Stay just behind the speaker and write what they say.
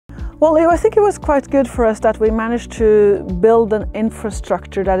Well, I think it was quite good for us that we managed to build an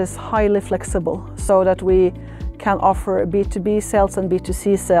infrastructure that is highly flexible so that we can offer B2B sales and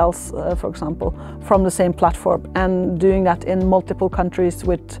B2C sales, for example, from the same platform, and doing that in multiple countries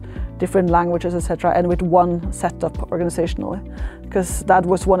with different languages, etc., and with one setup organizationally. Because that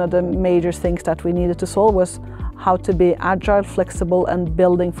was one of the major things that we needed to solve, was how to be agile, flexible, and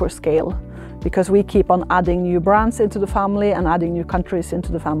building for scale. Because we keep on adding new brands into the family and adding new countries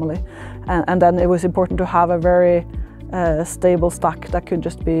into the family. And then it was important to have a very stable stack that could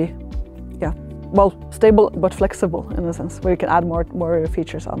just be, well, stable but flexible in a sense, where you can add more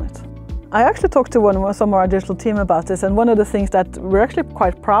features on it. I actually talked to some of our digital team about this, and one of the things that we're actually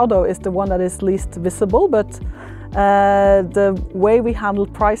quite proud of is the one that is least visible, but the way we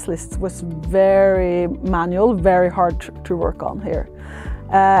handled price lists was very manual, very hard to work on here.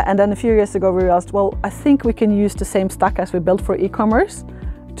 And then a few years ago we realized, well, I think we can use the same stack as we built for e-commerce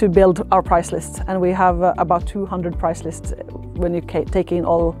to build our price lists. And we have about 200 price lists when you take in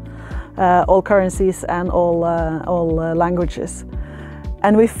all currencies and all languages.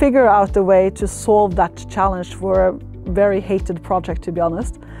 And we figure out a way to solve that challenge for a very hated project, to be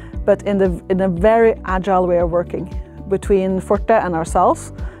honest, but in a very agile way of working between Forte and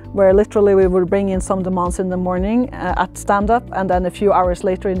ourselves, where literally we would bring in some demands in the morning at stand-up, and then a few hours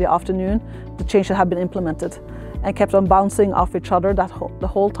later in the afternoon the changes had been implemented and kept on bouncing off each other the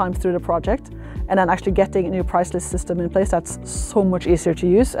whole time through the project, and then actually getting a new price list system in place that's so much easier to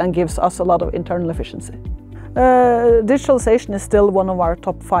use and gives us a lot of internal efficiency. Digitalization is still one of our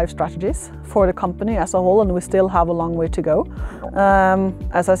top 5 strategies for the company as a whole, and we still have a long way to go.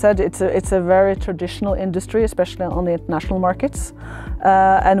 As I said, it's a very traditional industry, especially on the international markets,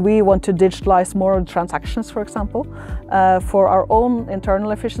 and we want to digitalize more of the transactions, for example, for our own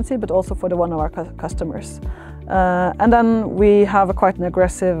internal efficiency, but also for one of our customers. And then we have quite an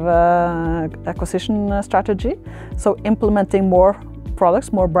aggressive acquisition strategy, so implementing more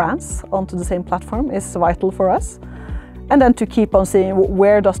products, more brands onto the same platform is vital for us. And then to keep on seeing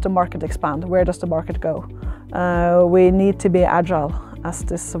where does the market expand, where does the market go. We need to be agile as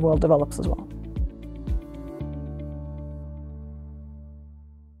this world develops as well.